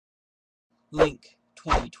Link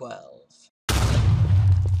 2012.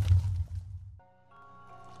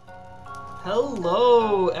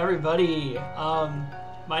 Hello, everybody.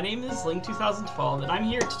 My name is Link 2012, and I'm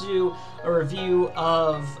here to do a review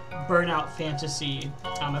of Burnout Fantasy.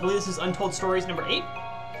 I believe this is Untold Stories number 8.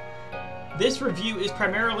 This review is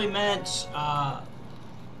primarily meant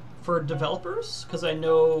for developers, because I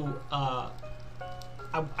know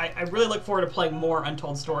I really look forward to playing more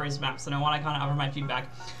Untold Stories maps, and I want to kind of offer my feedback.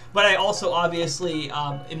 But I also obviously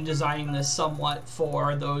am designing this somewhat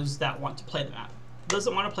for those that want to play the map. Those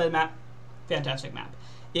that want to play the map, fantastic map.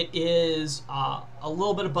 It is a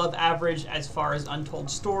little bit above average as far as Untold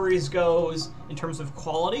Stories goes in terms of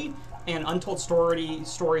quality, and Untold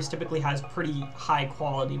Stories typically has pretty high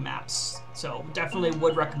quality maps. So definitely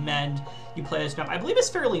would recommend you play this map. I believe it's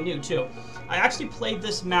fairly new too. I actually played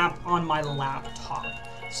this map on my laptop.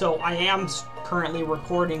 So I am currently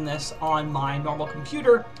recording this on my normal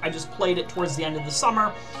computer. I just played it towards the end of the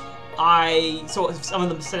summer. So if some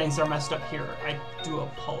of the settings are messed up here, I do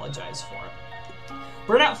apologize for it.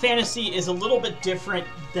 Burnout Fantasy is a little bit different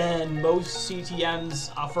than most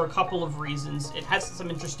CTMs for a couple of reasons. It has some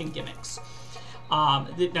interesting gimmicks. Now,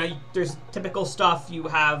 there's typical stuff. You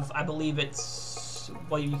have, I believe it's,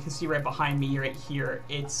 well, you can see right behind me right here,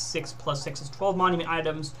 it's 6 plus 6 is 12 monument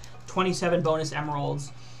items, 27 bonus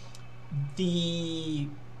emeralds. The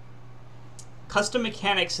custom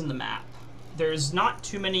mechanics in the map. There's not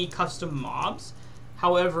too many custom mobs.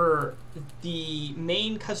 However, the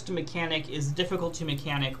main custom mechanic is the difficulty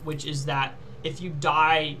mechanic, which is that if you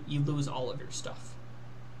die, you lose all of your stuff.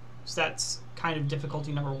 So that's kind of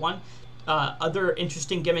difficulty number one. Other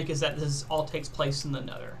interesting gimmick is that this all takes place in the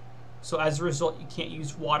Nether. So as a result, you can't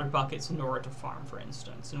use water buckets in order to farm, for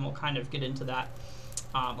instance. And we'll kind of get into that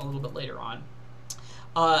a little bit later on.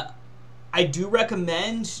 I do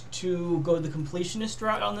recommend to go the completionist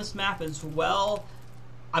route on this map as well.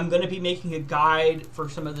 I'm going to be making a guide for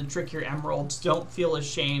some of the trickier emeralds. Don't feel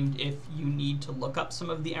ashamed if you need to look up some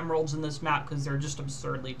of the emeralds in this map because they're just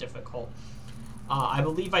absurdly difficult. I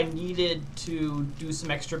believe I needed to do some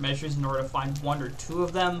extra measures in order to find 1 or 2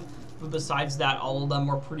 of them. But besides that, all of them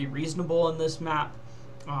were pretty reasonable in this map.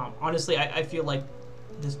 Honestly, I feel like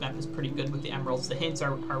this map is pretty good with the emeralds. The hints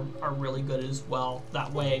are really good as well.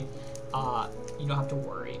 That way, you don't have to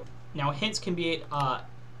worry. Now, hints can be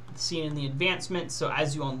seen in the advancement, so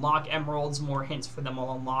as you unlock emeralds, more hints for them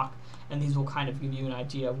will unlock, and these will kind of give you an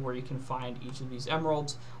idea of where you can find each of these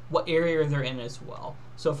emeralds, what area they're in as well.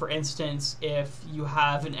 So for instance, if you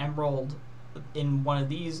have an emerald in one of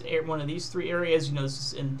these 3 areas, you know this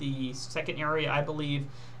is in the second area, I believe,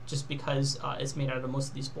 just because it's made out of most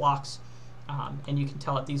of these blocks. And you can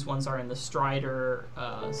tell that these ones are in the Strider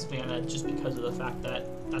Savannah just because of the fact that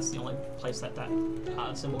that's the only place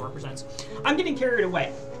that symbol represents. I'm getting carried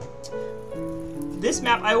away. This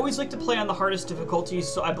map, I always like to play on the hardest difficulty,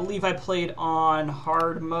 so I believe I played on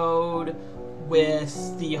hard mode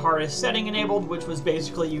with the hardest setting enabled, which was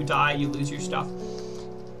basically you die, you lose your stuff.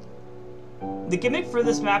 The gimmick for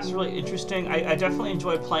this map is really interesting. I definitely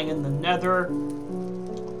enjoy playing in the Nether,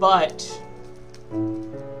 but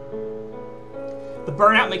the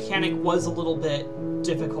burnout mechanic was a little bit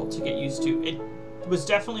difficult to get used to. It was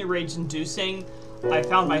definitely rage-inducing. I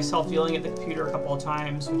found myself yelling at the computer a couple of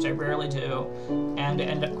times, which I rarely do, and I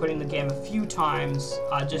ended up quitting the game a few times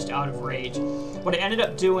just out of rage. What I ended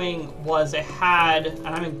up doing was I had, and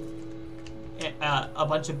I'm in a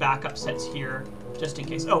bunch of backup sets here, just in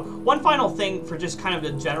case. Oh, one final thing for just kind of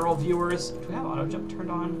the general viewers. Do we have auto jump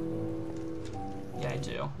turned on? Yeah, I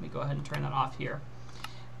do. Let me go ahead and turn that off here.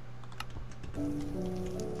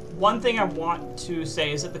 One thing I want to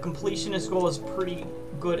say is that the completionist goal is pretty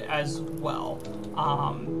good as well.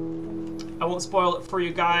 I won't spoil it for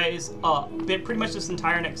you guys. Pretty much this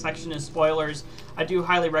entire next section is spoilers. I do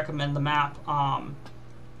highly recommend the map,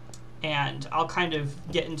 and I'll kind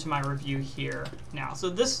of get into my review here now. So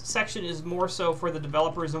this section is more so for the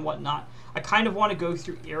developers and whatnot. I kind of want to go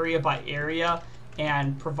through area by area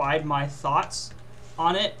and provide my thoughts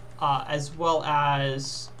on it, as well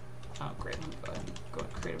as oh, great. Let me go ahead and go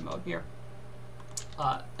in creative mode here.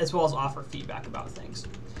 As well as offer feedback about things.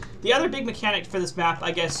 The other big mechanic for this map,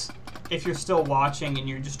 I guess, if you're still watching and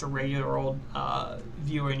you're just a regular old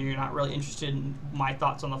viewer and you're not really interested in my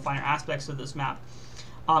thoughts on the finer aspects of this map,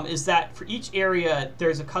 is that for each area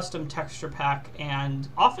there's a custom texture pack, and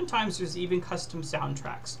oftentimes there's even custom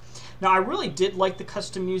soundtracks. Now, I really did like the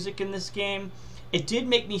custom music in this game. It did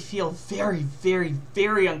make me feel very, very,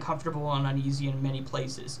 very uncomfortable and uneasy in many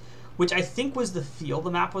places, which I think was the feel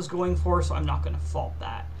the map was going for, so I'm not going to fault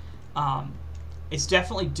that. It's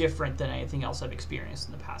definitely different than anything else I've experienced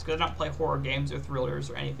in the past, because I don't play horror games or thrillers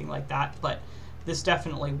or anything like that, but this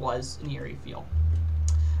definitely was an eerie feel.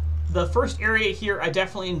 The first area here, I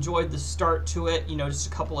definitely enjoyed the start to it, you know, just a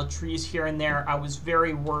couple of trees here and there. I was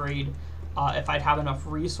very worried if I'd have enough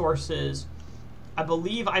resources. I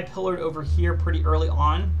believe I pillared over here pretty early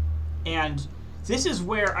on, and this is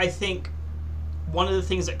where I think one of the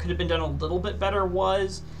things that could have been done a little bit better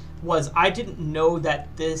was I didn't know that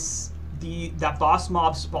that boss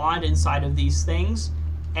mob spawned inside of these things,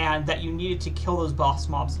 and that you needed to kill those boss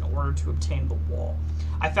mobs in order to obtain the wall.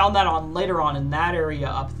 I found that later on in that area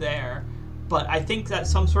up there, but I think that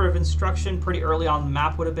some sort of instruction pretty early on the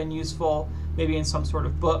map would have been useful, maybe in some sort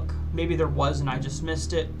of book. Maybe there was and I just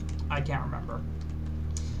missed it. I can't remember.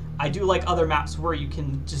 I do like other maps where you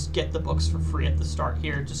can just get the books for free at the start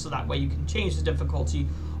here, just so that way you can change the difficulty,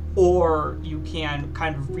 or you can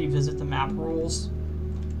kind of revisit the map rules.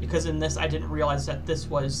 Because in this, I didn't realize that this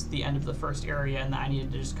was the end of the first area and that I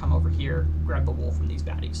needed to just come over here, grab the wool from these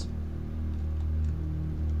baddies.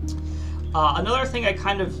 Another thing I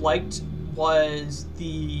kind of liked was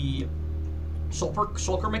the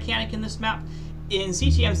shulker mechanic in this map. In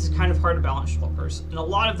CTMs, it's kind of hard to balance shulkers, and a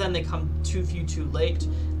lot of them, they come too few too late,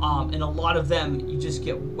 and a lot of them, you just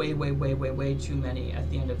get way too many at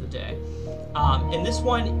the end of the day. In this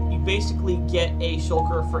one, you basically get a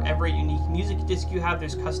shulker for every unique music disc you have.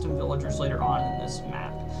 There's custom villagers later on in this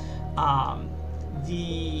map.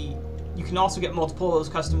 You can also get multiple of those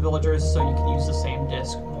custom villagers, so you can use the same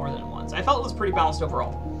disc more than once. I felt it was pretty balanced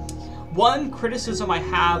overall. One criticism I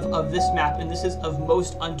have of this map, and this is of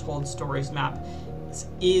most Untold Stories map,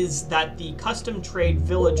 is that the custom trade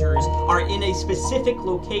villagers are in a specific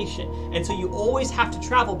location, and so you always have to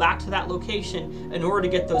travel back to that location in order to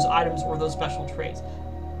get those items or those special trades.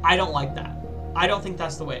 I don't like that. I don't think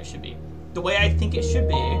that's the way it should be. The way I think it should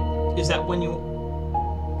be is that when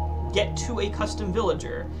you get to a custom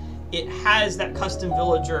villager, it has that custom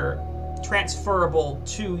villager transferable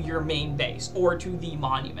to your main base or to the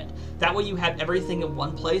monument. That way you have everything in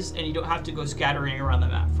one place and you don't have to go scattering around the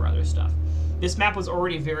map for other stuff. This map was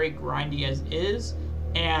already very grindy as is,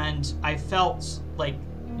 and I felt like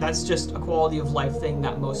that's just a quality of life thing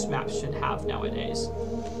that most maps should have nowadays.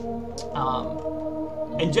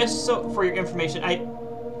 And just so for your information,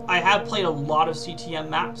 I have played a lot of CTM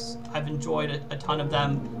maps. I've enjoyed a ton of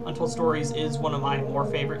them. Untold Stories is one of my more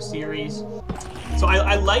favorite series. So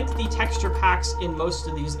I like the texture packs in most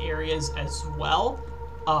of these areas as well.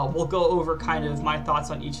 We'll go over kind of my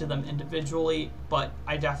thoughts on each of them individually, but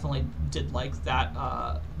I definitely did like that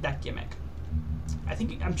that gimmick.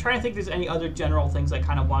 I'm trying to think if there's any other general things I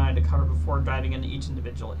kind of wanted to cover before diving into each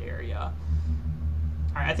individual area.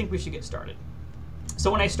 All right, I think we should get started.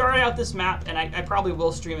 So when I started out this map, and I probably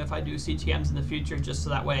will stream if I do CTMs in the future, just so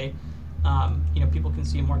that way you know, people can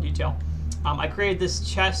see in more detail. I created this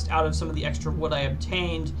chest out of some of the extra wood I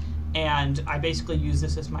obtained, and I basically used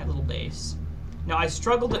this as my little base. Now I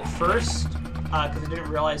struggled at first because I didn't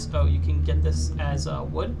realize, oh, you can get this as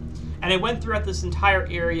wood, and I went throughout this entire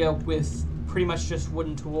area with pretty much just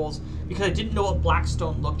wooden tools because I didn't know what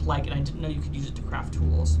blackstone looked like, and I didn't know you could use it to craft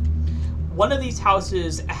tools. One of these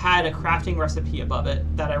houses had a crafting recipe above it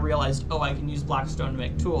that I realized, oh, I can use blackstone to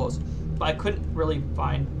make tools, but I couldn't really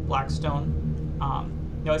find blackstone.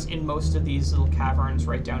 You know, it's in most of these little caverns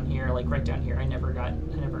right down here, like right down here. I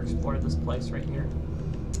never explored this place right here.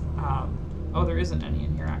 Oh, there isn't any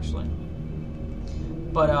in here actually.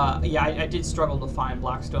 But yeah, I did struggle to find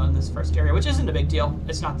blackstone in this first area, which isn't a big deal.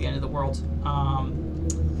 It's not the end of the world.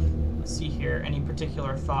 Let's see here, any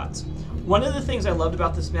particular thoughts? One of the things I loved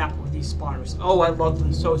about this map were these spawners. Oh, I love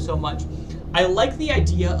them so much. I like the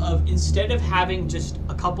idea of, instead of having just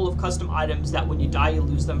a couple of custom items that when you die you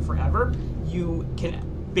lose them forever, you can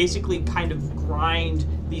basically kind of grind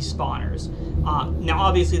these spawners. Now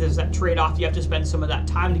obviously there's that trade-off, you have to spend some of that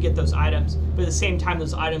time to get those items, but at the same time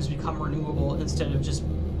those items become renewable instead of just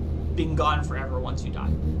being gone forever once you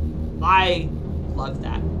die. I love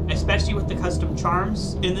that, especially with the custom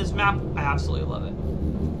charms in this map. I absolutely love it.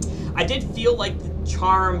 I did feel like the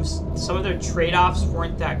charms, some of their trade-offs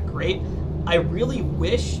weren't that great. I really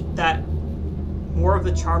wish that more of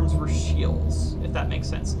the charms were shields, if that makes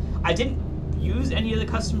sense. I didn't use any of the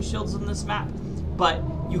custom shields in this map, but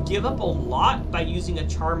you give up a lot by using a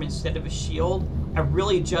charm instead of a shield. I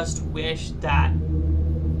really just wish that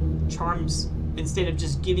charms, instead of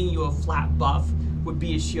just giving you a flat buff, would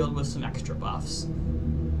be a shield with some extra buffs.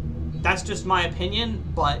 That's just my opinion,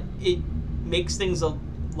 but it makes things a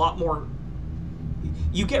lot more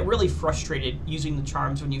you get really frustrated using the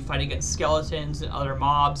charms when you fight against skeletons and other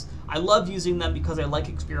mobs. I love using them because I like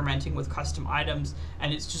experimenting with custom items,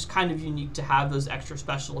 and it's just kind of unique to have those extra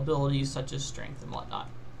special abilities such as strength and whatnot.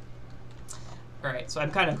 Alright, so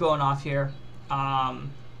I'm kind of going off here. I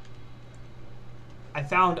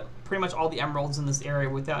found pretty much all the emeralds in this area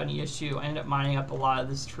without any issue. I ended up mining up a lot of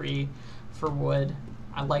this tree for wood.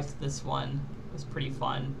 I liked this one. It was pretty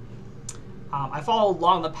fun. I followed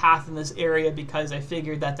along the path in this area because I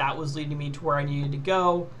figured that that was leading me to where I needed to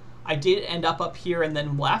go. I did end up here and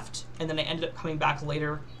then left, and then I ended up coming back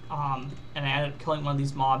later, and I ended up killing one of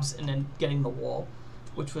these mobs and then getting the wool,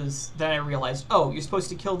 which was, then I realized, oh, you're supposed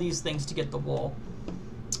to kill these things to get the wool.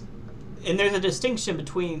 And there's a distinction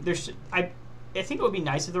between, I think it would be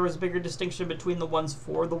nice if there was a bigger distinction between the ones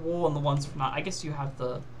for the wool and the ones for not. I guess you have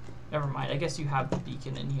the, never mind, I guess you have the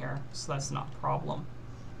beacon in here, so that's not a problem.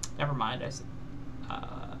 Never mind,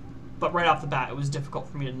 but right off the bat, it was difficult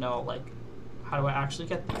for me to know, like, how do I actually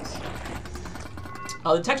get these?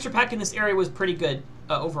 The texture pack in this area was pretty good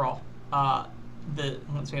overall.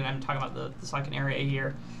 Once again, I'm talking about the second area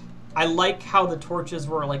here. I like how the torches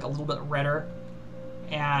were like a little bit redder,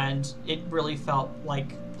 and it really felt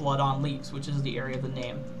like blood on leaves, which is the area of the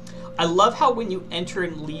name. I love how when you enter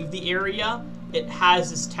and leave the area, it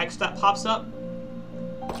has this text that pops up.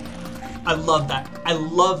 I love that. I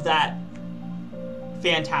love that.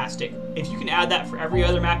 Fantastic. If you can add that for every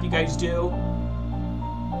other map you guys do,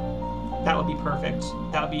 that would be perfect.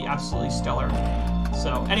 That would be absolutely stellar.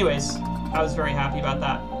 So anyways, I was very happy about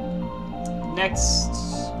that. Next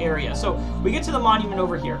area. So we get to the monument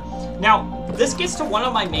over here. Now, this gets to one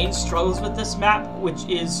of my main struggles with this map, which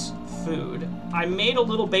is food. I made a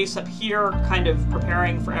little base up here, kind of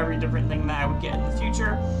preparing for every different thing that I would get in the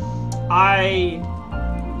future.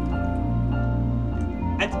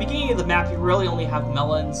 At the beginning of the map, you really only have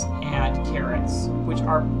melons and carrots, which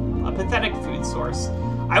are a pathetic food source.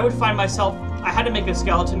 I would find myself, I had to make a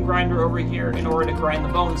skeleton grinder over here in order to grind the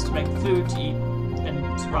bones to make food to eat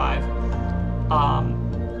and survive.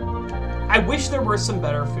 I wish there were some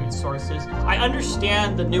better food sources. I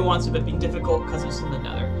understand the nuance of it being difficult because it's in the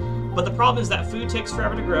nether. But the problem is that food takes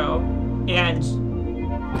forever to grow, and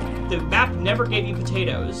the map never gave you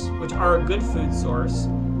potatoes, which are a good food source.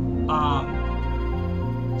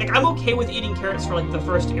 Like, I'm okay with eating carrots for, like, the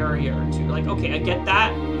first area or two. Like, okay, I get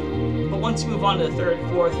that. But once you move on to the third,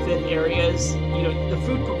 fourth, fifth areas, you know, the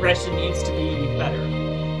food progression needs to be better.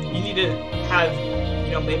 You need to have,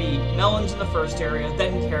 you know, maybe melons in the first area,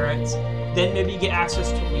 then carrots, then maybe you get access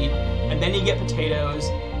to wheat, and then you get potatoes,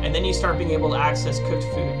 and then you start being able to access cooked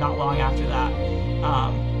food not long after that.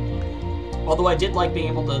 Although I did like being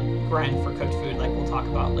able to grind for cooked food, like we'll talk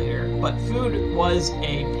about later. But food was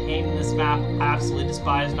a pain in this map. I absolutely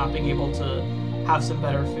despise not being able to have some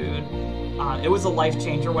better food. It was a life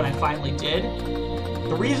changer when I finally did.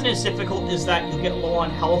 The reason it's difficult is that you get low on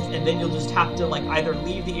health, and then you'll just have to like either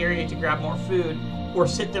leave the area to grab more food, or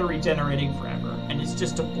sit there regenerating forever, and it's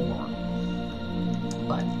just a bore.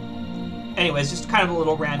 But anyways, just kind of a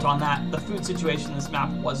little rant on that. The food situation in this map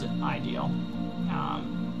wasn't ideal.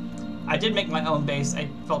 I did make my own base. I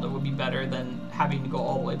felt it would be better than having to go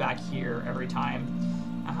all the way back here every time.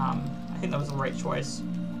 I think that was the right choice.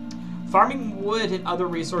 Farming wood and other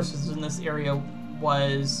resources in this area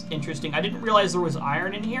was interesting. I didn't realize there was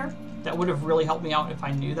iron in here. That would have really helped me out if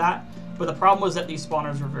I knew that. But the problem was that these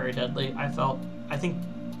spawners were very deadly. I think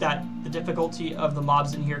that the difficulty of the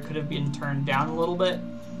mobs in here could have been turned down a little bit.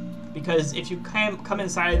 Because if you come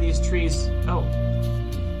inside of these trees... Oh,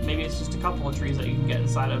 maybe it's just a couple of trees that you can get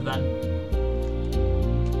inside of then.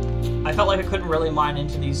 I felt like I couldn't really mine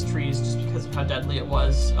into these trees just because of how deadly it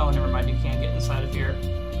was. Oh, never mind, you can get inside of here.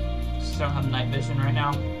 Just don't have night vision right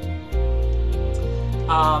now.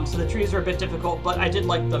 So the trees are a bit difficult, but I did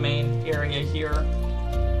like the main area here.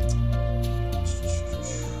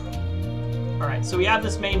 Alright, so we have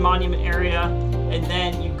this main monument area, and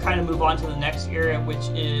then you kind of move on to the next area, which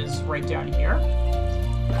is right down here.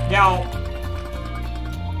 Now,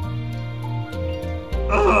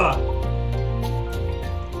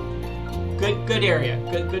 good area,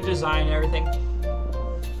 good design and everything.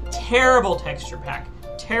 Terrible texture pack.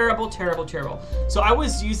 Terrible. So I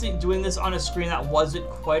was doing this on a screen that wasn't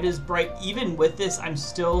quite as bright. Even with this, I'm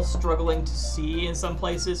still struggling to see in some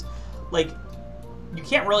places. Like, you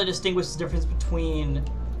can't really distinguish the difference between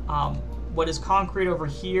what is concrete over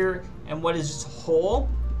here and what is just whole,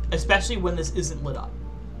 especially when this isn't lit up.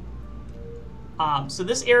 So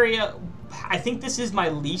this area, I think this is my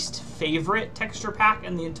least favorite texture pack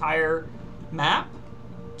in the entire map,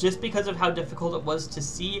 just because of how difficult it was to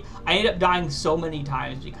see. I ended up dying so many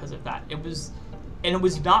times because of that. It was and it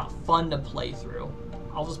was not fun to play through.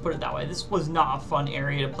 I'll just put it that way. This was not a fun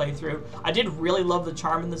area to play through. I did really love the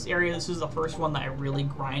charm in this area. This is the first one that I really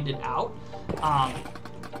grinded out.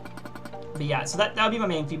 But yeah, so that would be my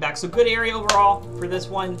main feedback. So good area overall for this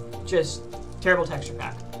one, just terrible texture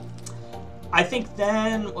pack. I think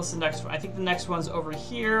then, what's the next one? I think the next one's over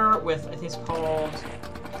here with, I think it's called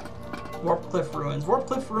Warp Cliff Ruins. Warp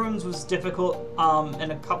Cliff Ruins was difficult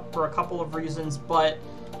for a couple of reasons, but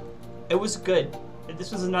it was good.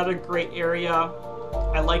 This was another great area.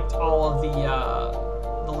 I liked all of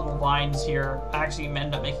the little vines here. I actually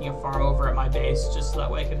ended up making a farm over at my base just so that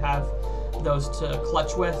way I could have those to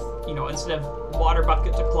clutch with. You know, instead of water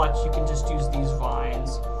bucket to clutch, you can just use these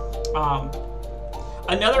vines.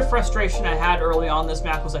 Another frustration I had early on this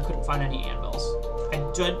map was I couldn't find any anvils. I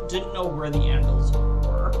didn't know where the anvils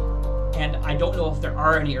were, and I don't know if there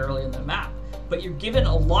are any early in the map. But you're given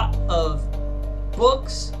a lot of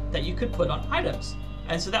books that you could put on items.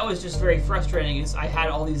 And so that was just very frustrating, is I had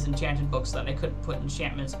all these enchanted books that I couldn't put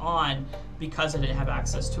enchantments on because I didn't have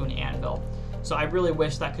access to an anvil. So I really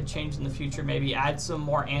wish that could change in the future, maybe add some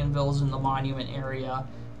more anvils in the monument area,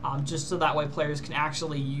 just so that way players can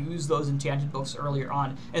actually use those enchanted books earlier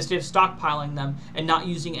on, instead of stockpiling them and not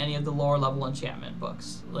using any of the lower level enchantment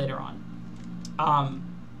books later on.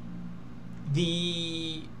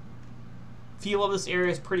 The feel of this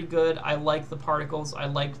area is pretty good. I like the particles. I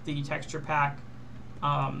like the texture pack.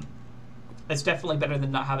 It's definitely better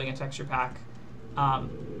than not having a texture pack.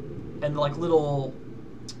 And like little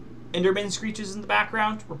Enderman screeches in the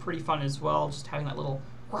background were pretty fun as well. Just having that little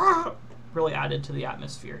really added to the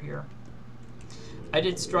atmosphere here. I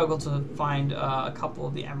did struggle to find a couple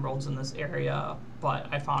of the emeralds in this area, but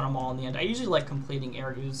I found them all in the end. I usually like completing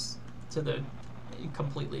areas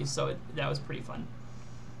completely, so that was pretty fun.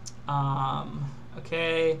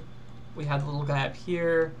 Okay, we had the little guy up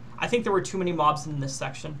here. I think there were too many mobs in this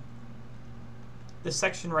section. This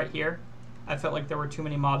section right here, I felt like there were too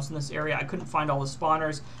many mobs in this area. I couldn't find all the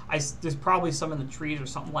spawners. There's probably some in the trees or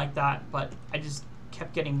something like that, but I just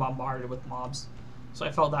kept getting bombarded with mobs. So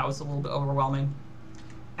I felt that was a little bit overwhelming.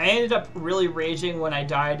 I ended up really raging when I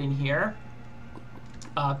died in here,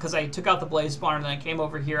 because I took out the blaze spawner and then I came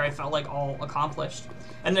over here. I felt like all accomplished.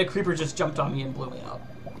 And then a creeper just jumped on me and blew me up.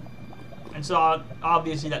 And so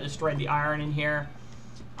obviously that destroyed the iron in here.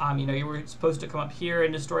 You know, you were supposed to come up here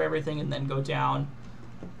and destroy everything and then go down.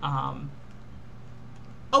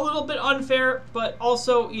 A little bit unfair, but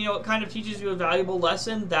also, you know, it kind of teaches you a valuable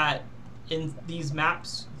lesson that in these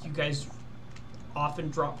maps, you guys often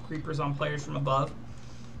drop creepers on players from above.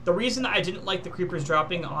 The reason that I didn't like the creepers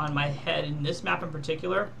dropping on my head in this map in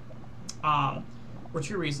particular were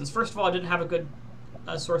two reasons. First of all, I didn't have a good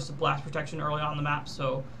source of blast protection early on in the map,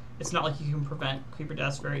 so it's not like you can prevent creeper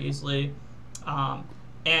deaths very easily.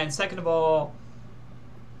 And second of all,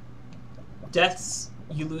 deaths,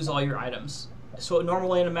 you lose all your items. So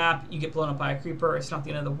normally in a map, you get blown up by a creeper. It's not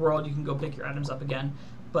the end of the world. You can go pick your items up again.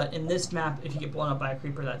 But in this map, if you get blown up by a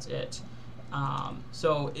creeper, that's it.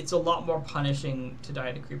 So it's a lot more punishing to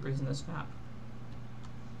die to creepers in this map.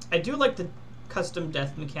 I do like the custom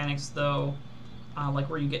death mechanics, though,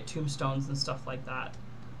 like where you get tombstones and stuff like that.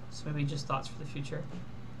 So maybe just thoughts for the future.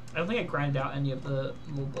 I don't think I grinded out any of the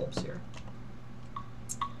little bulbs here.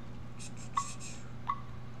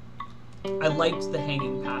 I liked the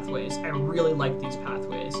hanging pathways. I really liked these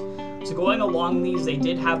pathways. So going along these, they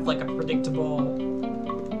did have like a predictable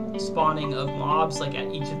spawning of mobs like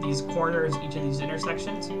at each of these corners, each of these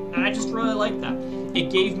intersections. And I just really liked that.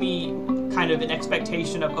 It gave me kind of an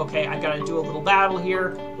expectation of, okay, I gotta do a little battle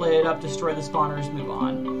here, lay it up, destroy the spawners, move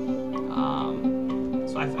on.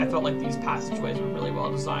 So I felt like these passageways were really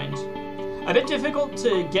well designed. A bit difficult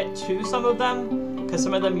to get to some of them, because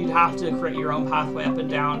some of them you'd have to create your own pathway up and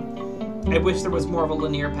down. I wish there was more of a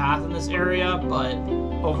linear path in this area, but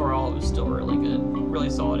overall it was still really good.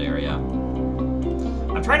 Really solid area.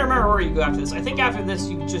 I'm trying to remember where you go after this. I think after this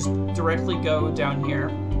you just directly go down here.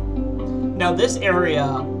 Now this area,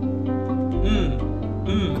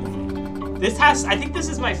 I think this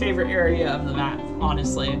is my favorite area of the map,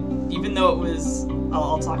 honestly. Even though it was,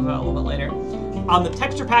 I'll talk about it a little bit later. The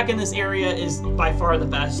texture pack in this area is by far the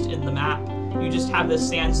best in the map. You just have this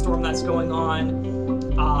sandstorm that's going on.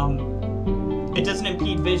 It doesn't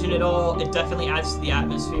impede vision at all. It definitely adds to the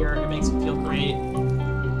atmosphere. It makes it feel great.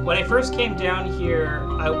 When I first came down here,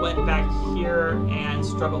 I went back here and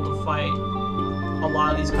struggled to fight a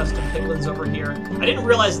lot of these custom piglins over here. I didn't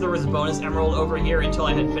realize there was a bonus emerald over here until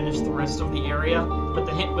I had finished the rest of the area, but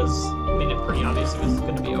the hint made it pretty obvious it was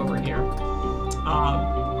going to be over here.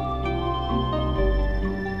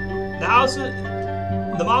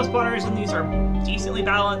 The mob spawners in these are decently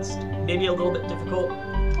balanced. maybe a little bit difficult.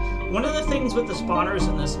 One of the things with the spawners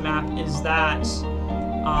in this map is that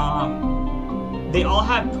they all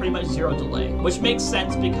have pretty much 0 delay, which makes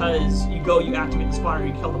sense because you activate the spawner,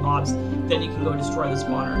 you kill the mobs, then you can go destroy the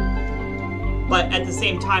spawner. But at the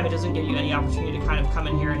same time, it doesn't give you any opportunity to kind of come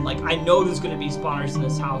in here and, like, I know there's going to be spawners in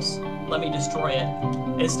this house, let me destroy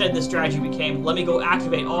it. Instead, the strategy became, let me go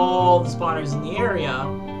activate all the spawners in the area,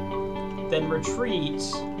 then retreat,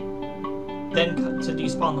 then to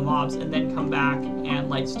despawn the mobs, and then come back and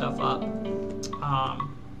light stuff up.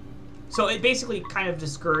 So it basically kind of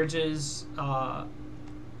discourages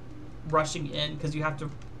rushing in, because you have to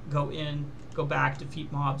go in, go back, defeat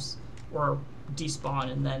mobs, or despawn,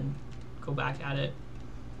 and then go back at it.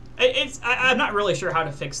 I'm not really sure how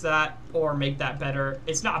to fix that or make that better.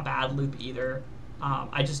 It's not a bad loop either.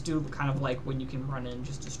 I just do kind of like when you can run in and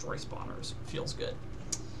just destroy spawners. It feels good.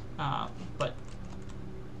 But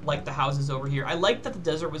like the houses over here. I like that the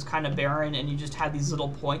desert was kind of barren and you just had these little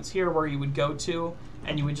points here where you would go to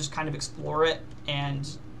and you would just kind of explore it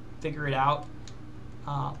and figure it out.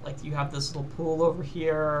 Like you have this little pool over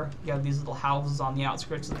here. You have these little houses on the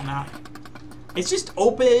outskirts of the map. It's just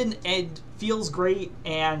open and feels great,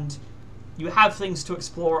 and you have things to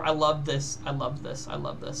explore. I love this. I love this. I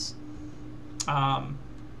love this.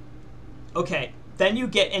 Okay, then you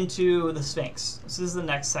get into the Sphinx. This is the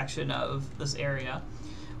next section of this area,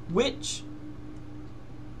 which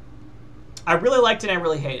I really liked and I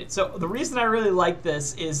really hated. So the reason I really like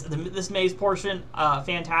this is this maze portion,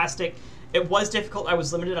 fantastic. It was difficult. I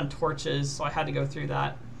was limited on torches, so I had to go through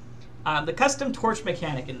that. The custom torch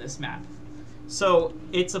mechanic in this map. So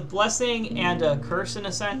it's a blessing and a curse in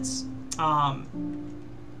a sense. I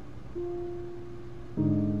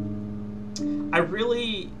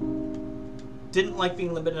really didn't like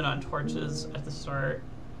being limited on torches at the start.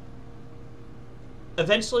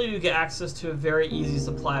 Eventually you get access to a very easy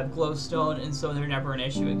supply of glowstone, and so they're never an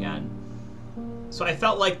issue again. So I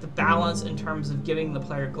felt like the balance in terms of giving the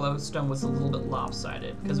player glowstone was a little bit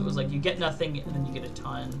lopsided, because it was like you get nothing and then you get a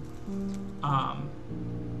ton.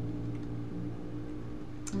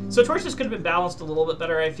 So torches could have been balanced a little bit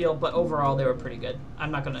better, I feel, but overall they were pretty good.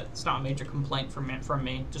 It's not a major complaint from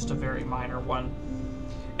me, just a very minor one.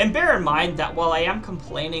 And bear in mind that while I am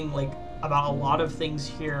complaining like about a lot of things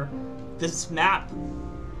here, this map,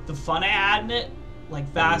 the fun I had in it, like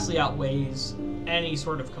vastly outweighs any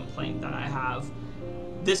sort of complaint that I have.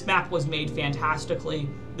 This map was made fantastically.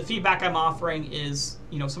 The feedback I'm offering is,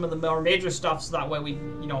 some of the more major stuff, so that way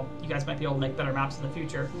you guys might be able to make better maps in the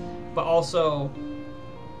future, but also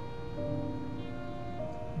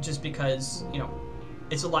just because,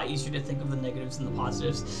 it's a lot easier to think of the negatives than the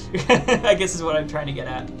positives, I guess is what I'm trying to get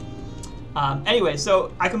at. Anyway,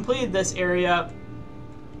 so I completed this area.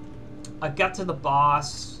 I got to the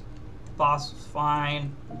boss. The boss was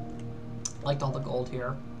fine. Liked all the gold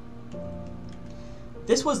here.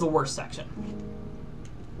 This was the worst section.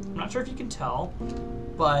 I'm not sure if you can tell,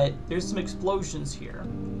 but there's some explosions here.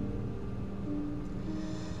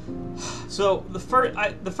 So the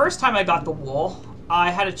first time I got the wool, I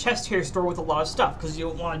had a chest here stored with a lot of stuff because you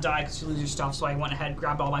don't want to die because you lose your stuff. So I went ahead and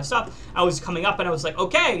grabbed all my stuff. I was coming up and I was like,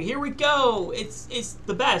 okay, here we go. It's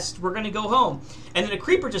the best. We're going to go home. And then a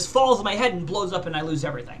creeper just falls on my head and blows up and I lose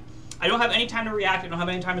everything. I don't have any time to react. I don't have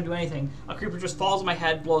any time to do anything. A creeper just falls on my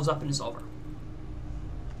head, blows up, and it's over.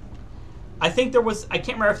 I think there was, I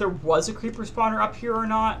can't remember if there was a creeper spawner up here or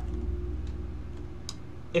not.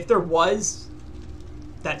 If there was,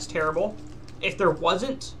 that's terrible. If there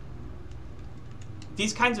wasn't,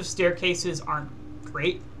 these kinds of staircases aren't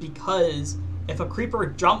great because if a creeper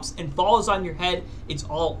jumps and falls on your head, it's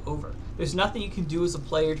all over. There's nothing you can do as a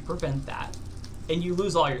player to prevent that, and you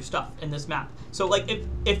lose all your stuff in this map. So like if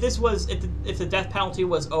the death penalty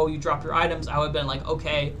was, oh, you dropped your items, I would have been like,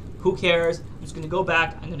 okay, who cares? I'm just gonna go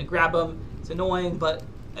back, I'm gonna grab them. It's annoying, but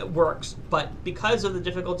it works. But because of the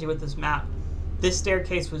difficulty with this map, this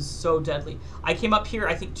staircase was so deadly. I came up here,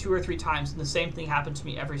 I think 2 or 3 times, and the same thing happened to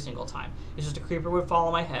me every single time. It's just a creeper would fall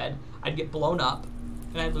on my head, I'd get blown up,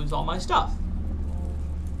 and I'd lose all my stuff.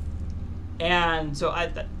 And so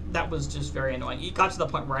that was just very annoying. It got to the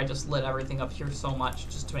point where I just lit everything up here so much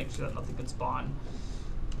just to make sure that nothing could spawn.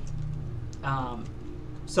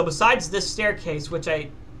 So besides this staircase, which I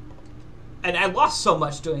lost so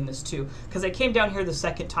much doing this too, because I came down here the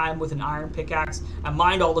second time with an iron pickaxe, I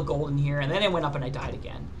mined all the gold in here, and then I went up and I died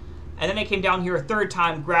again. And then I came down here a third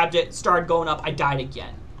time, grabbed it, started going up, I died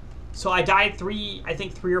again. So I died I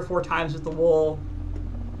think 3 or 4 times with the wool.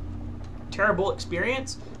 Terrible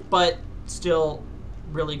experience, but still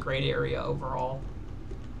really great area overall.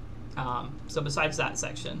 So besides that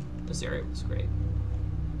section, this area was great.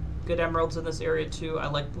 good emeralds in this area too. I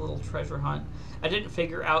like the little treasure hunt. I didn't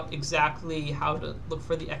figure out exactly how to look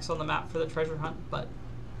for the X on the map for the treasure hunt, but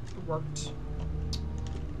it worked.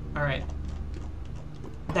 All right,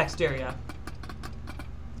 next area.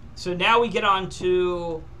 So now we get on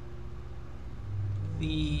to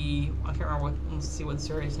the, I can't remember what, let's see what this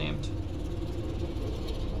area is named.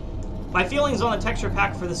 My feelings on the texture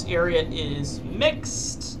pack for this area is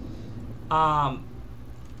mixed. And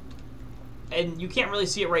you can't really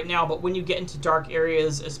see it right now, but when you get into dark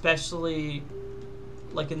areas, especially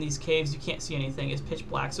like in these caves, you can't see anything. It's pitch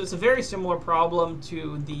black. So it's a very similar problem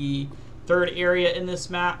to the third area in this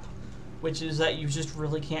map, which is that you just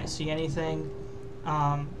really can't see anything,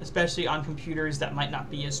 especially on computers that might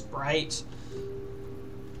not be as bright.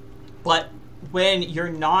 But when you're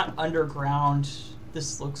not underground,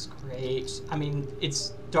 this looks great. I mean, it's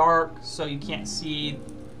dark, so you can't see.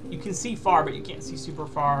 You can see far, but you can't see super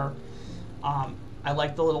far. I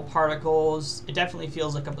like the little particles. It definitely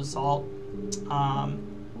feels like a basalt.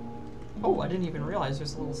 Oh, I didn't even realize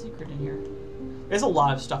there's a little secret in here. There's a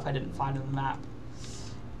lot of stuff I didn't find on the map.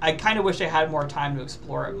 I kind of wish I had more time to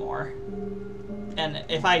explore it more. And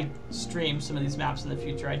if I stream some of these maps in the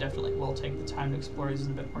future, I definitely will take the time to explore these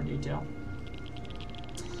in a bit more detail.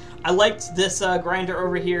 I liked this grinder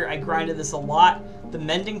over here. I grinded this a lot. The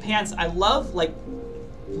mending pants, I love like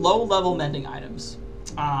low-level mending items.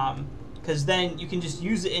 Because then you can just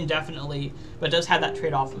use it indefinitely, but it does have that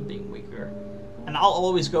trade-off of being weaker. And I'll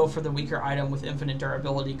always go for the weaker item with infinite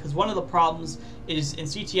durability, because one of the problems is in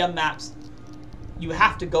CTM maps, you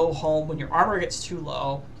have to go home when your armor gets too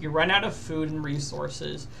low, you run out of food and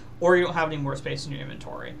resources, or you don't have any more space in your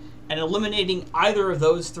inventory. And eliminating either of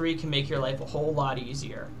those three can make your life a whole lot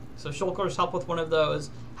easier. So shulkers help with one of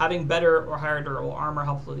those, having better or higher durable armor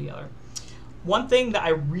helps with the other. One thing that I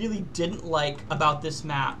really didn't like about this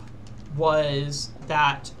map was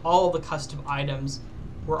that all of the custom items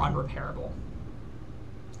were unrepairable.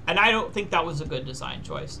 And I don't think that was a good design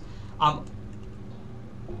choice. I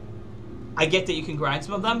get that you can grind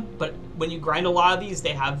some of them, but when you grind a lot of these,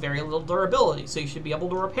 they have very little durability, so you should be able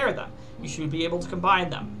to repair them. You should be able to combine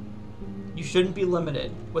them. You shouldn't be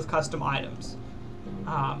limited with custom items.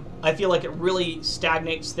 I feel like it really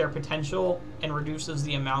stagnates their potential and reduces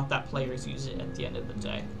the amount that players use it at the end of the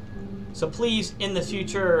day. So please, in the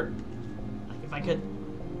future, if I could,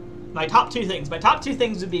 my top two things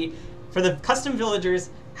would be, for the custom villagers,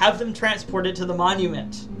 have them transported to the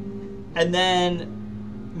monument, and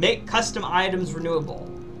then make custom items renewable.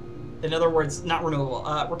 In other words, not renewable,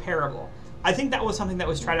 repairable. I think that was something that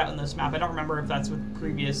was tried out in this map. I don't remember if that's with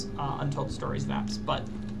previous Untold Stories maps, but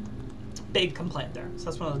big complaint there. So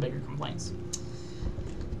that's one of the bigger complaints.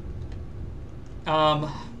 Yeah,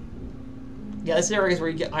 this area is where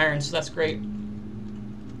you get iron, so that's great.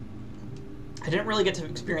 I didn't really get to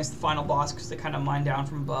experience the final boss because they kind of mine down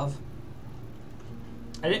from above.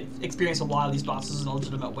 I didn't experience a lot of these bosses in a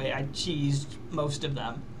legitimate way. I cheesed most of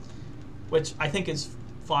them, which I think is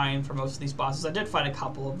fine for most of these bosses. I did fight a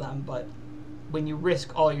couple of them, but when you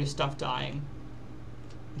risk all your stuff dying,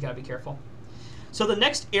 you gotta be careful. So the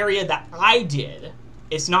next area that I did,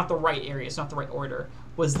 it's not the right area, it's not the right order,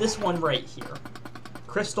 was this one right here,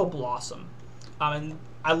 Crystal Blossom. And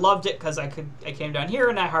I loved it because I came down here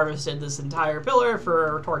and I harvested this entire pillar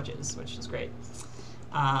for torches, which is great.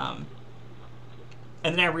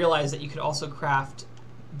 And then I realized that you could also craft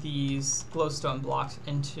these glowstone blocks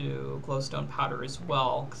into glowstone powder as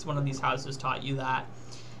well, because one of these houses taught you that.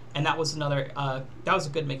 And that was another, that was a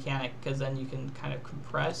good mechanic, because then you can kind of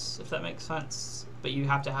compress, if that makes sense. But you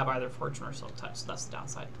have to have either fortune or silk touch, so that's the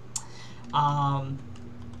downside.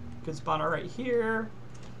 Good spawner right here.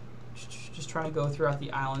 Just trying to go throughout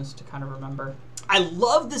the islands to kind of remember. I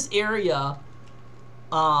love this area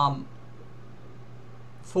for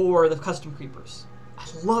the custom creepers. I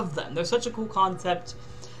love them. They're such a cool concept.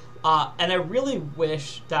 And I really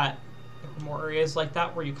wish that there were more areas like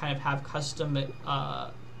that where you kind of have custom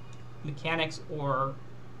mechanics or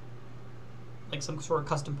like some sort of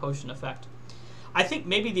custom potion effect. I think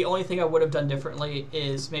maybe the only thing I would have done differently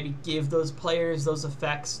is maybe give those players those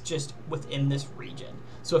effects just within this region.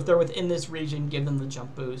 So if they're within this region, give them the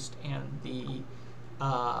jump boost and the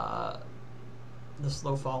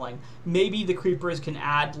slow falling. Maybe the creepers can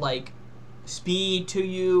add like speed to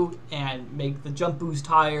you and make the jump boost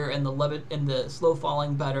higher and the slow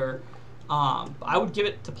falling better. I would give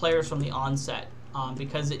it to players from the onset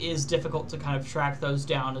because it is difficult to kind of track those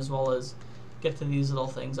down as well as get to these little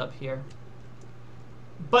things up here.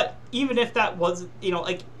 But even if that wasn't, you know,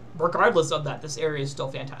 like regardless of that, this area is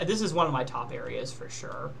still fantastic. This is one of my top areas for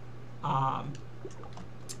sure.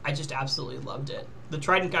 I just absolutely loved it. The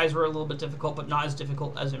Trident guys were a little bit difficult, but not as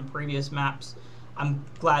difficult as in previous maps. I'm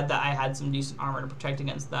glad that I had some decent armor to protect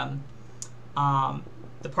against them.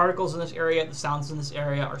 The particles in this area, the sounds in this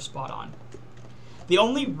area are spot on. The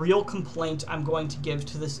only real complaint I'm going to give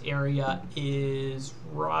to this area is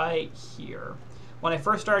right here. When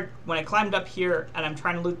I climbed up here and I'm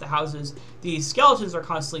trying to loot the houses, these skeletons are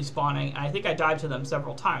constantly spawning, and I think I died to them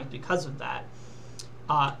several times because of that.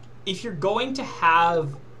 If you're going to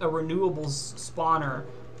have a renewables spawner,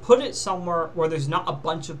 put it somewhere where there's not a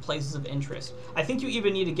bunch of places of interest. I think you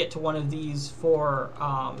even need to get to one of these for,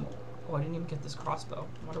 oh, I didn't even get this crossbow.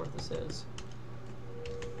 I wonder what this is.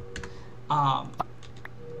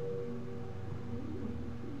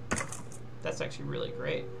 That's actually really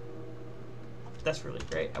great. That's really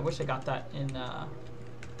great. I wish I got that in, the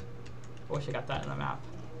map.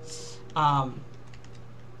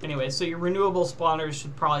 Anyway, so your renewable spawners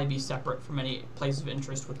should probably be separate from any place of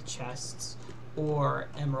interest with chests or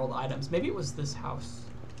emerald items. Maybe it was this house.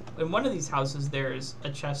 In one of these houses, there's a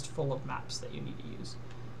chest full of maps that you need to use.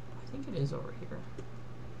 I think it is over here.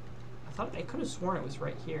 I could have sworn it was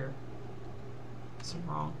right here. Guess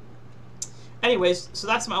I'm wrong. Anyways, so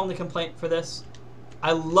that's my only complaint for this.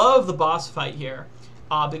 I love the boss fight here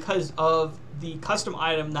because of the custom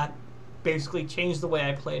item that basically changed the way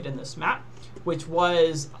I played in this map, which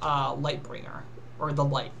was Lightbringer, or the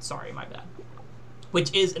Light, sorry, my bad,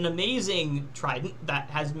 which is an amazing trident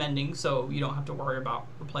that has mending, so you don't have to worry about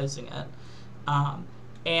replacing it.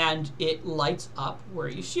 And it lights up where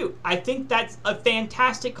you shoot. I think that's a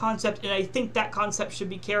fantastic concept, and I think that concept should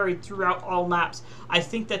be carried throughout all maps. I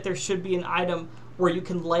think that there should be an item where you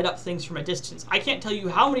can light up things from a distance. I can't tell you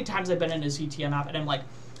how many times I've been in a CTM map, and I'm like,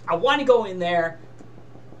 I want to go in there,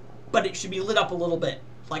 but it should be lit up a little bit.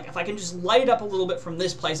 Like, if I can just light it up a little bit from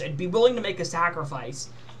this place, I'd be willing to make a sacrifice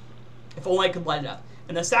if only I could light it up.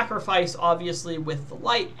 And the sacrifice, obviously, with the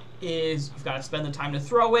light is you've got to spend the time to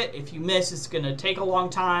throw it. If you miss, it's going to take a long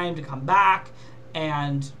time to come back. You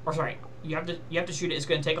have to shoot it. It's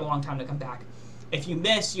going to take a long time to come back. If you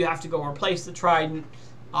miss, you have to go replace the trident.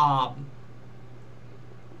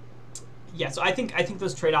 Yeah, so I think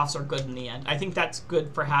those trade-offs are good in the end. I think that's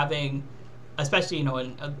good for having, especially, in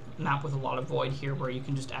a map with a lot of void here where you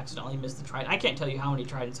can just accidentally miss the trident. I can't tell you how many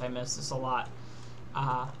tridents I missed. It's a lot.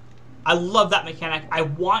 I love that mechanic. I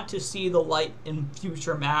want to see the light in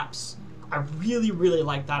future maps. I really, really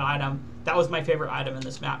like that item. That was my favorite item in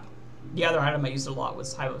this map. The other item I used a lot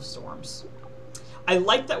was Hive of Storms. I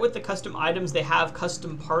like that with the custom items, they have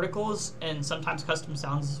custom particles and sometimes custom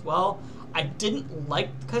sounds as well. I didn't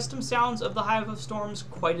like the custom sounds of the Hive of Storms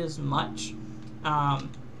quite as much,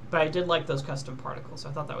 but I did like those custom particles. So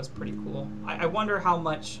I thought that was pretty cool. I wonder how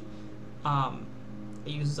much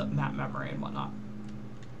it uses up map memory and whatnot.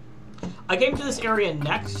 I came to this area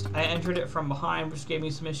next. I entered it from behind, which gave me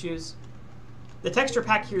some issues. The texture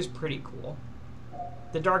pack here is pretty cool.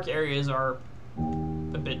 The dark areas are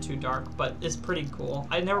a bit too dark, but it's pretty cool.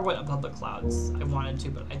 I never went above the clouds. I wanted to,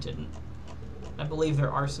 but I didn't. I believe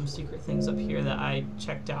there are some secret things up here that I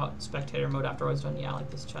checked out in spectator mode after I was done. Yeah, like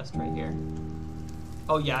this chest right here.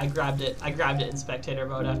 Oh yeah, I grabbed it. I grabbed it in spectator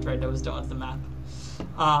mode after I was done with the map.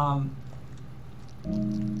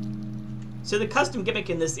 So the custom gimmick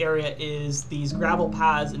in this area is these gravel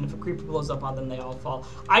paths, and if a creeper blows up on them, they all fall.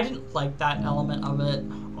 I didn't like that element of it,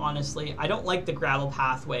 honestly. I don't like the gravel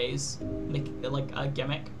pathways, like a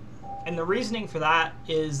gimmick. And the reasoning for that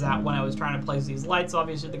is that when I was trying to place these lights,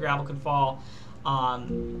 obviously the gravel could fall.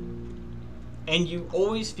 And you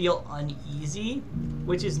always feel uneasy,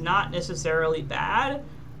 which is not necessarily bad,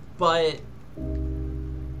 but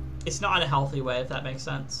it's not in a healthy way, if that makes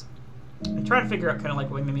sense. I'm trying to figure out kind of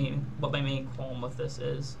like what my main qualm with this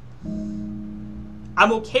is.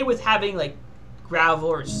 I'm okay with having like gravel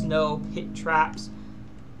or snow pit traps.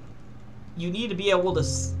 You need to be able to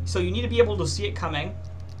see it coming,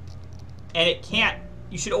 and it can't.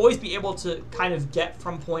 You should always be able to kind of get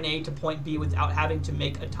from point A to point B without having to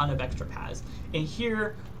make a ton of extra paths. And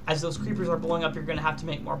here, as those creepers are blowing up, you're going to have to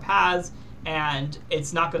make more paths, and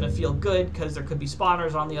it's not going to feel good because there could be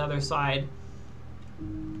spawners on the other side.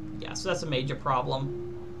 Yeah, so that's a major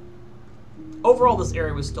problem. Overall, this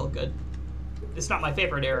area was still good. It's not my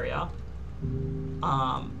favorite area.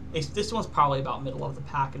 This one's probably about middle of the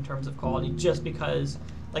pack in terms of quality, just because,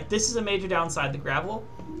 like, this is a major downside, the gravel.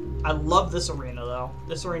 I love this arena, though.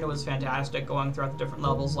 This arena was fantastic, going throughout the different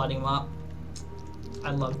levels, lighting them up.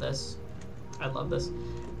 I love this. I love this.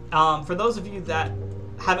 For those of you that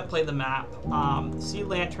haven't played the map, sea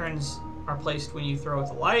lanterns are placed when you throw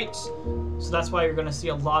the light, so that's why you're going to see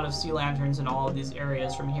a lot of sea lanterns in all of these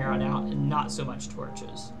areas from here on out, and not so much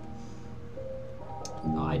torches.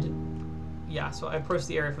 Oh, I did. Yeah, so I approached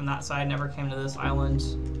the area from that side, never came to this island.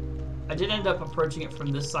 I did end up approaching it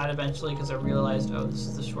from this side eventually because I realized, oh, this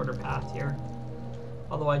is the shorter path here.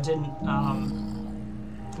 Although I didn't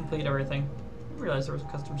complete everything. I realized there was a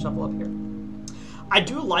custom shovel up here. I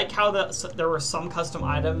do like how there were some custom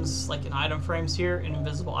items, like in item frames here, in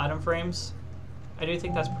invisible item frames. I do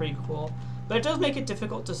think that's pretty cool. But it does make it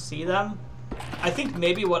difficult to see them. I think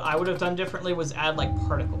maybe what I would have done differently was add like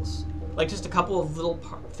particles. Like just a couple of little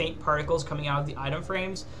faint particles coming out of the item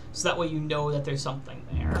frames, so that way you know that there's something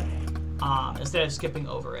there, instead of skipping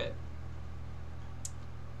over it.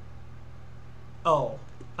 Oh,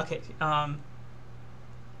 okay.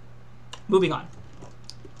 Moving on.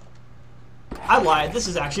 I lied. This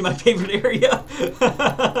is actually my favorite area.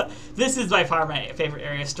 This is by far my favorite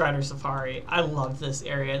area, Strider Safari. I love this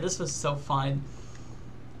area. This was so fun.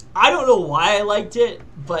 I don't know why I liked it,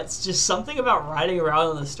 but it's just something about riding around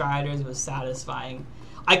on the Striders was satisfying.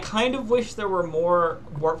 I kind of wish there were more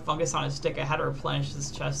warp fungus on a stick. I had to replenish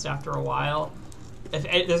this chest after a while. If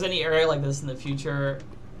there's any area like this in the future,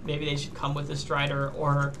 maybe they should come with a Strider,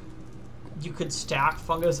 or you could stack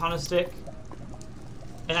fungus on a stick.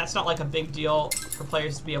 And that's not like a big deal for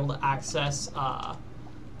players to be able to access a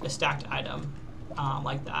stacked item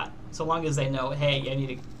like that. So long as they know, hey, I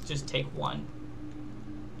need to just take one.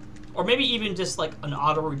 Or maybe even just like an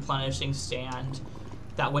auto-replenishing stand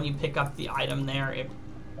that when you pick up the item there,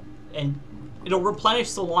 it'll replenish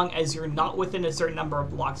so long as you're not within a certain number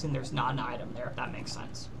of blocks and there's not an item there, if that makes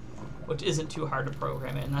sense. Which isn't too hard to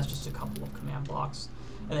program it, and that's just a couple of command blocks.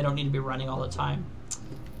 And they don't need to be running all the time.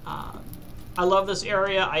 I love this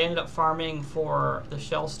area. I ended up farming for the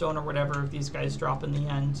shellstone or whatever these guys drop in the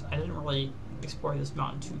end. I didn't really explore this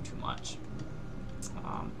mountain too much.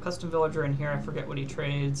 Custom villager in here, I forget what he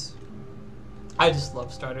trades. I just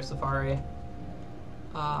love Strider Safari.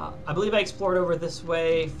 I believe I explored over this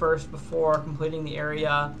way first before completing the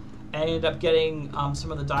area. I ended up getting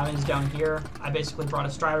some of the diamonds down here. I basically brought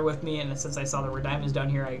a Strider with me, and since I saw there were diamonds down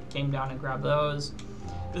here, I came down and grabbed those.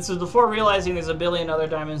 This was before realizing there's a billion other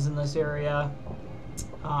diamonds in this area.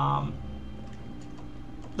 The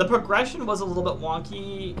progression was a little bit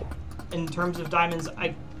wonky in terms of diamonds.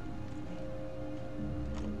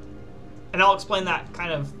 And I'll explain that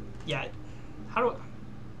kind of, yeah. How do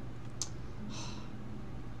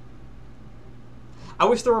I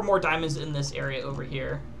wish there were more diamonds in this area over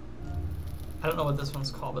here. I don't know what this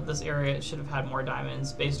one's called, but this area should have had more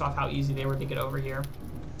diamonds based off how easy they were to get over here.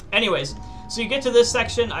 Anyways, so you get to this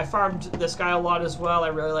section. I farmed this guy a lot as well. I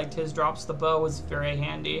really liked his drops. The bow was very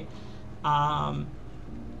handy.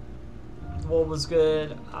 Wool was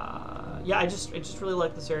good. Yeah, I just really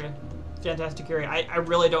like this area. Fantastic area. I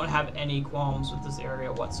really don't have any qualms with this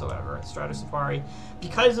area whatsoever at Strider Safari.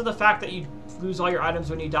 Because of the fact that you lose all your items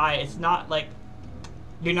when you die, it's not like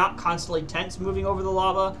you're not constantly tense moving over the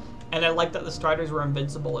lava. And I like that the Striders were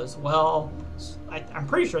invincible as well. I'm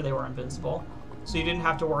pretty sure they were invincible. So you didn't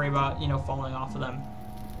have to worry about, you know, falling off of them.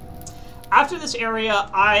 After this area,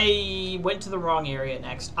 I went to the wrong area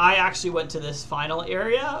next. I actually went to this final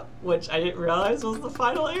area, which I didn't realize was the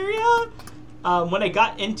final area. When I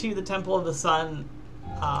got into the Temple of the Sun,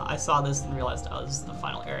 I saw this and realized, oh, this is the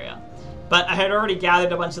final area. But I had already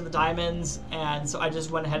gathered a bunch of the diamonds, and so I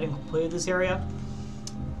just went ahead and completed this area.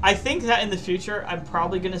 I think that in the future, I'm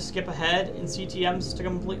probably going to skip ahead in CTMs to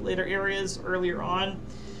complete later areas earlier on,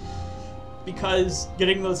 because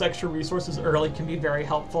getting those extra resources early can be very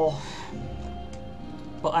helpful.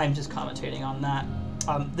 But I'm just commentating on that.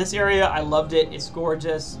 This area, I loved it. It's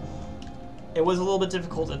gorgeous. It was a little bit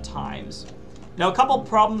difficult at times. Now, a couple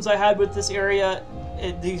problems I had with this area,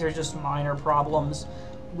 these are just minor problems,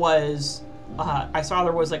 was I saw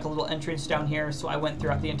there was like a little entrance down here, so I went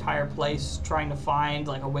throughout the entire place trying to find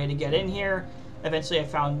like a way to get in here. Eventually I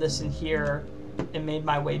found this in here and made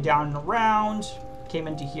my way down and around, came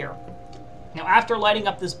into here. Now, after lighting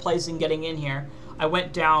up this place and getting in here, I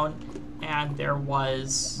went down and there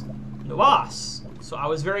was no boss. So I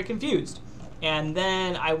was very confused. And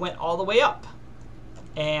then I went all the way up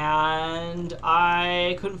and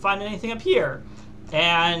I couldn't find anything up here.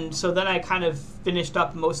 And so then I kind of finished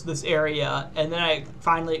up most of this area, and then I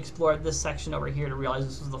finally explored this section over here to realize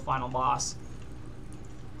this was the final boss.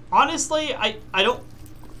 Honestly, I don't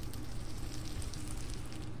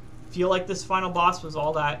feel like this final boss was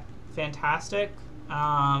all that fantastic.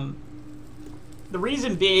 The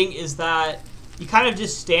reason being is that you kind of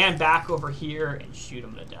just stand back over here and shoot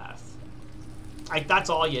him to death. Like, that's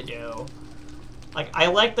all you do. Like, I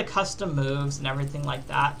like the custom moves and everything like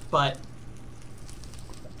that, but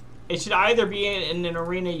it should either be in an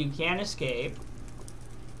arena you can escape,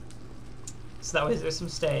 so that way there's some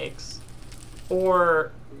stakes,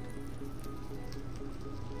 or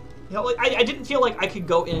you know, like I didn't feel like I could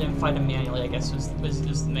go in and fight him manually. I guess was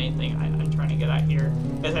the main thing I'm trying to get at here.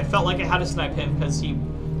 Is I felt like I had to snipe him because he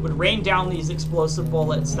would rain down these explosive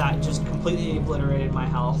bullets that just completely obliterated my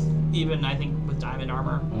health, even I think with diamond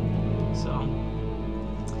armor. So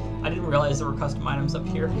I didn't realize there were custom items up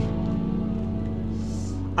here.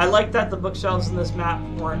 I like that the bookshelves in this map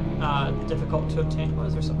weren't difficult to obtain. Oh,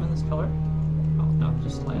 is there something in this pillar? Oh, no,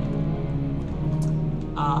 just lighting.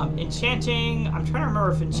 Enchanting, I'm trying to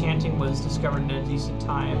remember if enchanting was discovered at a decent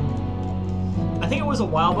time. I think it was a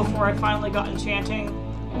while before I finally got enchanting.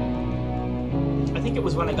 I think it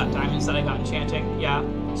was when I got diamonds that I got enchanting. Yeah,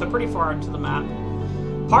 so pretty far into the map.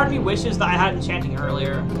 Part of me wishes that I had enchanting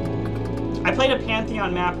earlier. I played a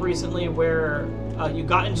Pantheon map recently where you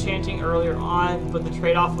got enchanting earlier on, but the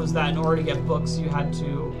trade-off was that in order to get books, you had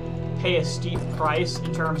to pay a steep price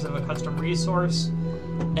in terms of a custom resource.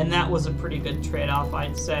 And that was a pretty good trade-off,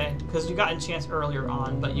 I'd say, because you got enchants earlier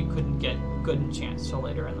on, but you couldn't get good enchants till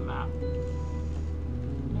later in the map.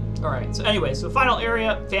 Alright, so anyway, so final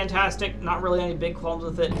area, fantastic. Not really any big qualms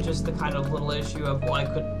with it, just the kind of little issue of, well, I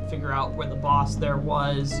couldn't figure out where the boss there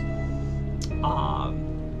was.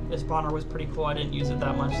 This spawner was pretty cool, I didn't use it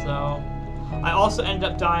that much, though. I also ended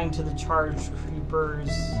up dying to the charged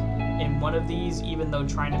creepers in one of these, even though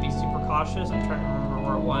trying to be super cautious. I'm trying to remember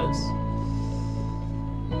where it was.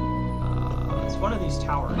 It's one of these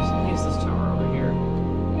towers. I think it's this tower over here.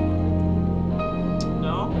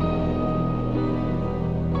 No?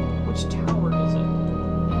 Which tower is it?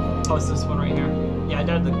 Oh, it's this one right here. Yeah, I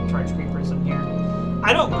died to the charged creepers in here.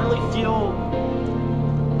 I don't really feel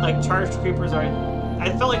like charged creepers are... I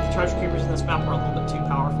felt like the charged creepers in this map were a little bit too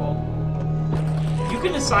powerful. You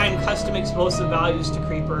can assign custom explosive values to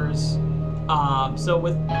creepers. So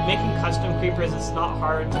with making custom creepers, it's not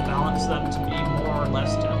hard to balance them to be more or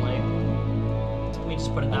less deadly. Let me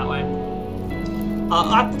just put it that way.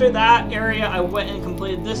 After that area, I went and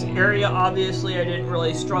completed this area. Obviously, I didn't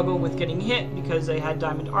really struggle with getting hit because I had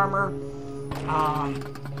diamond armor.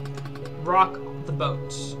 Rock the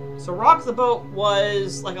boat. So Rock the Boat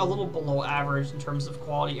was like a little below average in terms of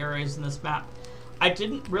quality areas in this map. I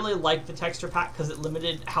didn't really like the texture pack because it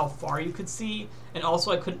limited how far you could see, and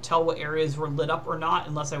also I couldn't tell what areas were lit up or not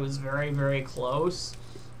unless I was very, very close.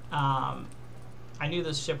 I knew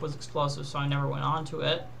this ship was explosive, so I never went onto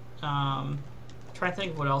it. Trying to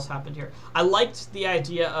think of what else happened here. I liked the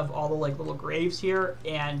idea of all the like little graves here,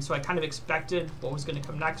 and so I kind of expected what was going to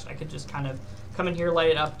come next. I could just kind of come in here, light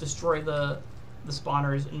it up, destroy the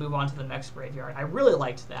spawners, and move on to the next graveyard. I really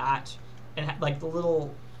liked that, and like the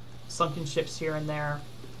little sunken ships here and there.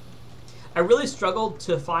 I really struggled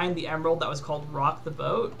to find the emerald that was called Rock the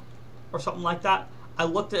Boat, or something like that. I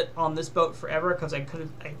looked at on this boat forever because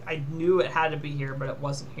I knew it had to be here, but it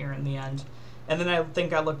wasn't here in the end. And then I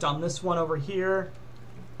think I looked on this one over here,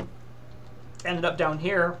 ended up down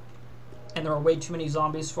here, and there were way too many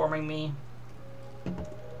zombies swarming me.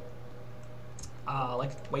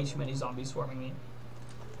 Like way too many zombies swarming me.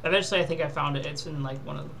 Eventually I think I found it. It's in like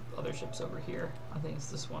one of the other ships over here. I think it's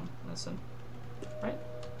this one. Listen. Right?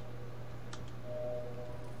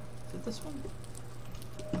 Is it this one?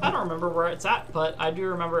 I don't remember where it's at, but I do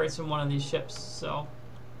remember it's in one of these ships, so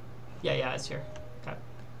yeah, it's here. Okay.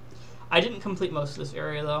 I didn't complete most of this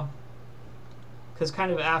area though, because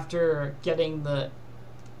kind of after getting the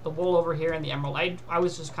wool over here and the emerald, I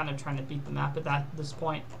was just kind of trying to beat the map at this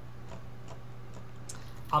point.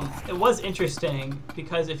 It was interesting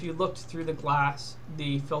because if you looked through the glass,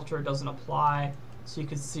 the filter doesn't apply, so you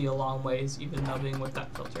could see a long ways even though being with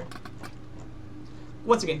that filter.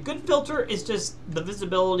 Once again, good filter is just the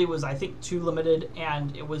visibility was, I think, too limited,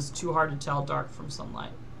 and it was too hard to tell dark from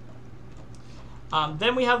sunlight.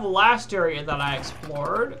 Then we have the last area that I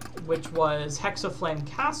explored, which was Hexaflame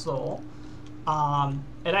Castle. And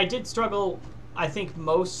I did struggle, I think,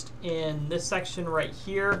 most in this section right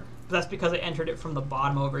here. But that's because I entered it from the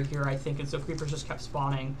bottom over here, I think, and so creepers just kept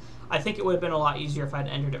spawning. I think it would have been a lot easier if I'd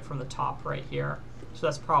entered it from the top right here. So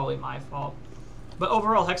that's probably my fault. But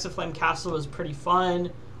overall, Hexaflame Castle was pretty fun.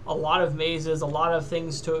 A lot of mazes, a lot of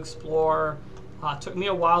things to explore. Took me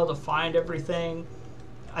a while to find everything.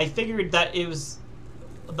 I figured that it was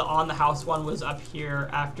the on the house one was up here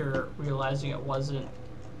after realizing it wasn't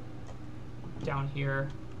down here.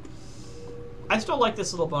 I still like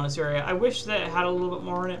this little bonus area. I wish that it had a little bit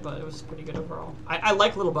more in it, but it was pretty good overall. I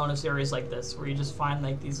like little bonus areas like this where you just find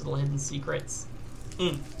like these little hidden secrets.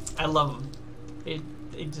 I love them.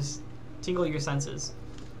 They just tingle your senses.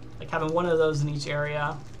 Like having one of those in each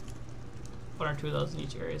area, one or two of those in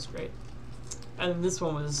each area is great. And this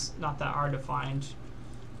one was not that hard to find.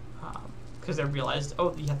 because they realized,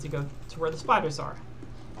 oh, you have to go to where the spiders are,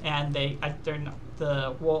 and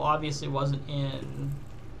the wool obviously wasn't in.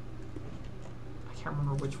 I can't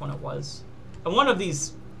remember which one it was. In one of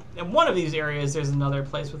these areas, there's another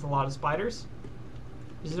place with a lot of spiders.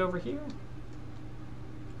 Is it over here?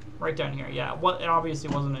 Right down here. Yeah. Well, it obviously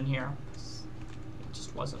wasn't in here. It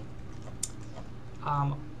just wasn't.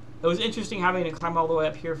 It was interesting having to climb all the way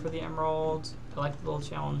up here for the emerald. I like the little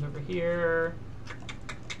challenge over here.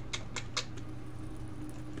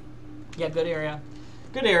 Yeah, good area.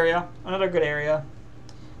 Good area. Another good area.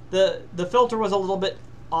 The filter was a little bit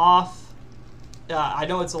off. I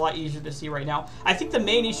know it's a lot easier to see right now. I think the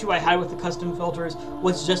main issue I had with the custom filters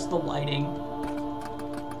was just the lighting.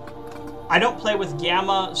 I don't play with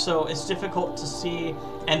gamma, so it's difficult to see,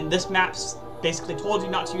 and this map's basically told you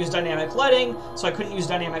not to use dynamic lighting, so I couldn't use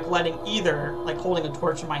dynamic lighting either, like holding a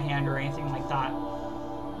torch in my hand or anything like that.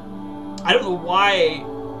 I don't know why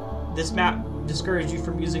this map discouraged you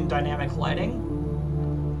from using dynamic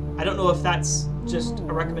lighting. I don't know if that's just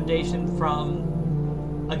a recommendation from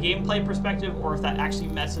a gameplay perspective or if that actually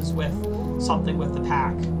messes with something with the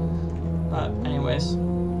pack. But anyways,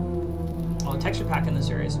 well, the texture pack in this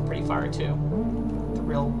area is pretty fire too. The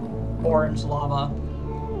real orange lava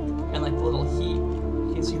and like the little heat.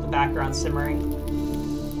 You can see the background simmering.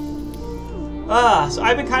 So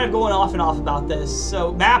I've been kind of going off and off about this.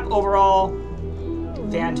 So map overall,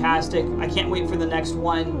 fantastic. I can't wait for the next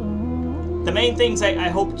one. The main things I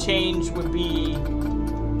hope change would be,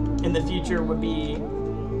 in the future, would be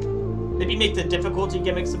maybe make the difficulty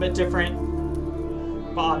gimmicks a bit different.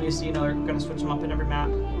 But obviously, you know, they're going to switch them up in every map.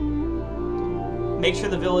 Make sure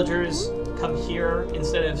the villagers come here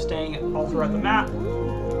instead of staying all throughout the map.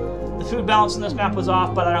 The food balance in this map was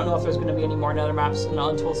off, but I don't know if there's going to be any more nether maps and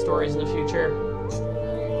Untold stories in the future.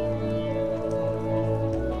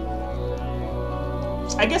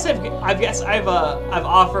 I guess I've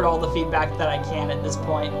offered all the feedback that I can at this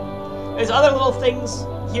point. There's other little things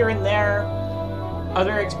here and there,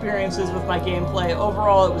 other experiences with my gameplay.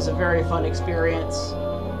 Overall, it was a very fun experience.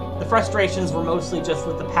 The frustrations were mostly just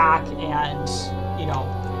with the pack and, you know,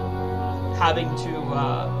 having to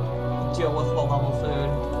deal with low-level food.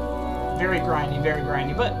 Very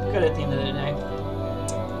grindy, but good at the end of the day.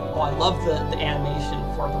 Oh, I love the animation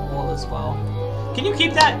for the wool as well. Can you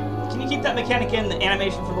keep that? Can you keep that mechanic in, the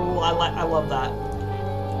animation for the wool? I love that.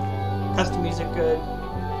 Custom music, good.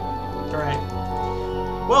 All right.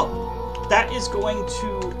 Well, that is going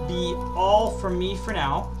to be all from me for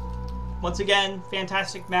now. Once again,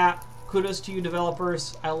 fantastic map. Kudos to you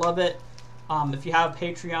developers. I love it. If you have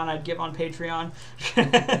Patreon, I'd give on Patreon.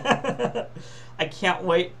 I can't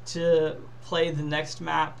wait to play the next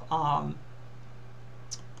map.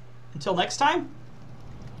 Until next time,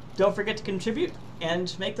 don't forget to contribute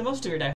and make the most of your day.